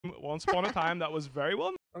once upon a time that was very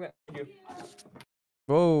well. Okay, thank you.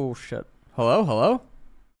 Oh shit. Hello, hello.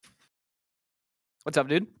 What's up,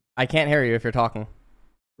 dude? I can't hear you if you're talking.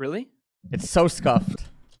 Really? It's so scuffed.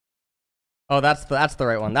 Oh, that's the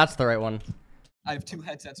right one. That's the right one. I have 2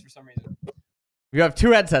 headsets for some reason. You have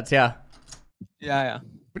 2 headsets, yeah. Yeah.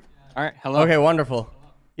 All right, hello. Okay, wonderful.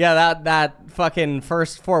 Yeah, that fucking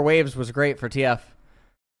first 4 waves was great for TF.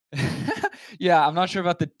 Yeah, I'm not sure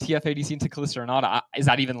about the TF ADC into Kalista or not. Is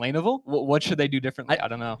that even laneable? What should they do differently? I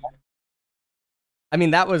don't know. I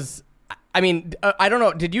mean, that was... I mean, I don't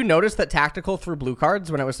know. Did you notice that Tactical threw blue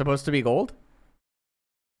cards when it was supposed to be gold?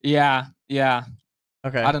 Yeah.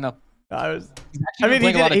 Okay. I don't know. I mean,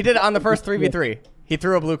 he did it on the first 3v3. He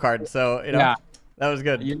threw a blue card, so, you know, yeah. That was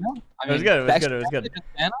good. You know? It was good. It was good.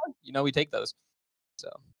 You know, we take those. So.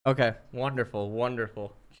 Okay.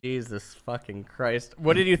 Wonderful. Jesus fucking Christ.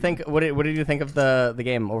 What did you think? What did you think of the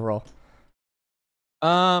game overall?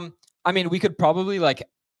 I mean, we could probably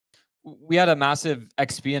we had a massive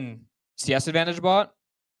XP and CS advantage bot,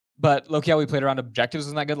 but look how we played around objectives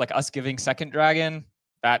wasn't that good. Like us giving second dragon,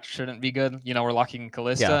 that shouldn't be good. You know, we're locking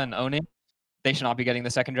Kalista and owning. They should not be getting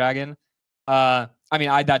the second dragon. I mean,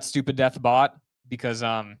 I had that stupid death bot because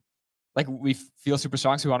like we feel super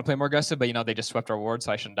strong, so we want to play more aggressive, but you know, they just swept our ward,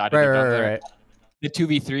 so I shouldn't die to Right. The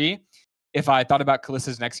 2v3, if I thought about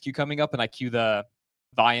Kalista's next Q coming up and I Q the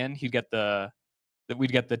buy-in, we'd get the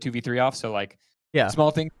 2v3 off. So like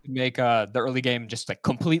small things could make the early game just like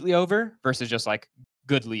completely over versus just like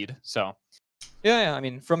good lead. So yeah, I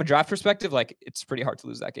mean, from a draft perspective, like it's pretty hard to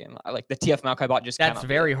lose that game. I like the TF Maokai bot just that's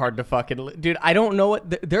very hard to fucking dude. I don't know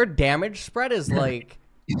what their damage spread is like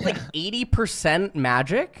 80%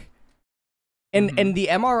 magic. And the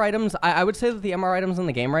MR items, I would say that the MR items in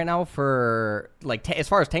the game right now for like as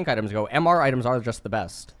far as tank items go, MR items are just the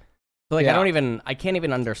best. So like I can't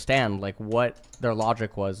even understand like what their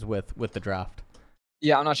logic was with the draft.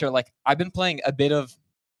 Yeah, I'm not sure. Like I've been playing a bit of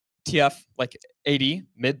TF like AD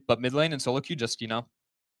mid lane and solo queue. Just you know,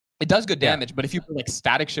 it does good damage. But if you put like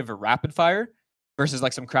static shiv or rapid fire versus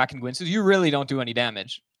like some Kraken Gwynsus, you really don't do any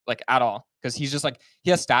damage like at all because he's just like he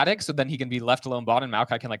has static, so then he can be left alone bot and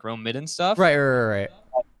Maokai can like roam mid and stuff. Right.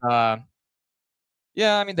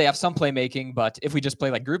 Yeah, I mean they have some playmaking, but if we just play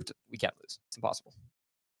like grouped, we can't lose. It's impossible.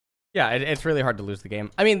 Yeah, it's really hard to lose the game.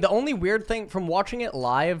 I mean, the only weird thing from watching it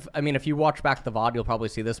live, I mean, if you watch back the VOD, you'll probably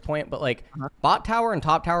see this point, but like bot tower and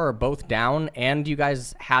top tower are both down, and you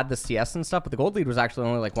guys had the CS and stuff, but the gold lead was actually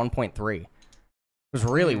only like 1.3. It was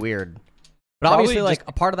really weird. But probably obviously, like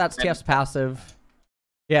a part of that's TF's passive.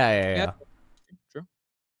 Yeah. True.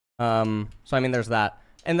 So I mean, there's that,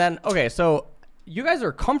 and then okay, so you guys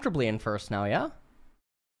are comfortably in first now, yeah?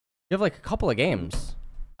 You have like a couple of games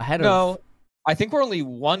ahead of. No. I think we're only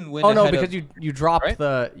 1 win. Oh no, because you dropped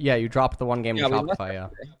right? you dropped the 1 game to Shopify.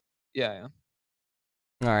 Yeah.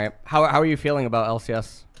 All right. How are you feeling about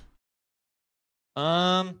LCS?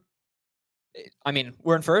 I mean,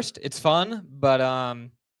 we're in first. It's fun, but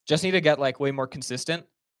just need to get like way more consistent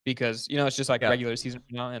because you know it's just like regular season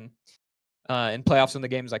now, and in playoffs when the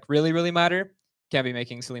games like really matter, can't be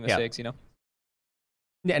making silly mistakes, you know.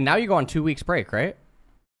 Yeah. And now you go on 2 weeks break, right?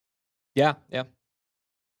 Yeah.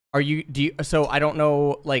 So I don't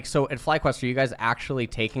know, like, so at FlyQuest, are you guys actually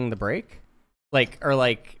taking the break? Like, or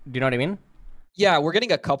like, do you know what I mean? Yeah, we're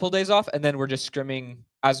getting a couple days off, and then we're just scrimming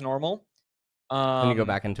as normal. Then you go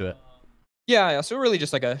back into it. Yeah, so really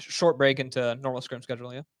just like a short break into normal scrim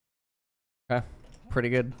schedule, yeah. Okay, pretty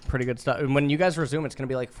good stuff. And when you guys resume, it's going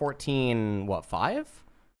to be like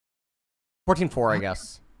 14.4, I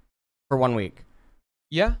guess, for 1 week.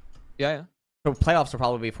 Yeah. So playoffs will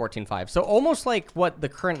probably be 14.5. So almost like what the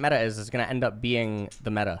current meta is going to end up being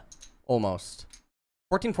the meta. Almost.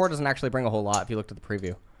 14.4 doesn't actually bring a whole lot if you looked at the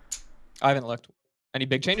preview. I haven't looked. Any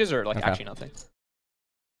big changes or like actually nothing?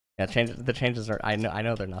 Yeah, the changes are. I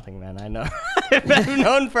know they're nothing, man. I know.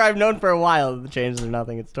 I've known for a while that the changes are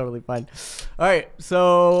nothing. It's totally fine. All right,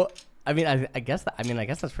 so I mean, I guess that's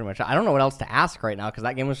pretty much it. I don't know what else to ask right now because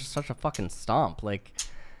that game was just such a fucking stomp. Like.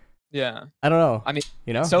 Yeah. I don't know. I mean,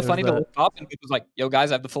 you know, it's so funny to look up and people's like, yo, guys,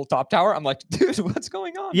 I have the full top tower. I'm like, dude, what's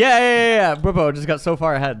going on? Yeah. Bubbo just got so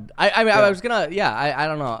far ahead. I mean, I was gonna, I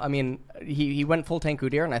don't know. I mean, he went full tank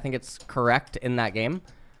Udyr, and I think it's correct in that game,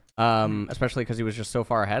 especially because he was just so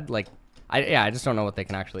far ahead. Like, I just don't know what they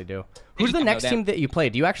can actually do. Who's the next team that you play?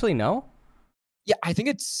 Do you actually know? Yeah, I think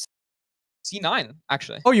it's C9,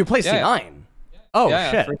 actually. Oh, you play C9? Yeah. Oh,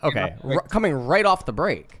 shit. Okay. Coming right off the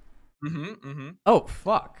break. Oh,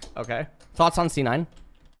 fuck. Okay. Thoughts on C9?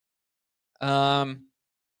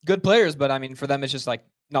 Good players, but I mean, for them, it's just like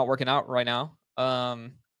not working out right now.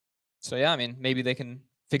 So yeah, I mean, maybe they can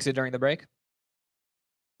fix it during the break.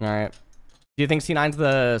 All right. Do you think C9's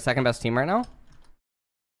the second best team right now?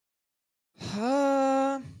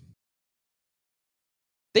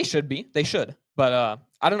 They should be. They should. But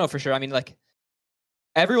I don't know for sure. I mean, like,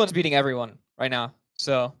 everyone's beating everyone right now,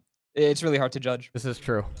 so it's really hard to judge. This is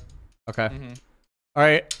true. Okay. Mhm. All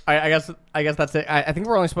right. I guess that's it. I think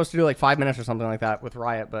we're only supposed to do like 5 minutes or something like that with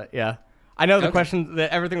Riot, but yeah. I know the Okay. questions,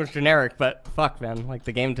 that everything was generic, but fuck, man. Like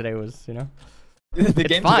the game today was, you know. The It's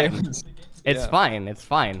game fine. today was- It's yeah. fine. It's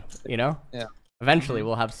fine. You know. Yeah. Eventually,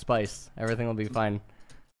 we'll have spice. Everything will be fine.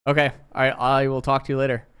 Okay. All right. I will talk to you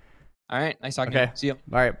later. All right. Nice talking to you. Okay. See you.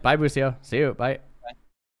 All right. Bye, Busio. See you. Bye.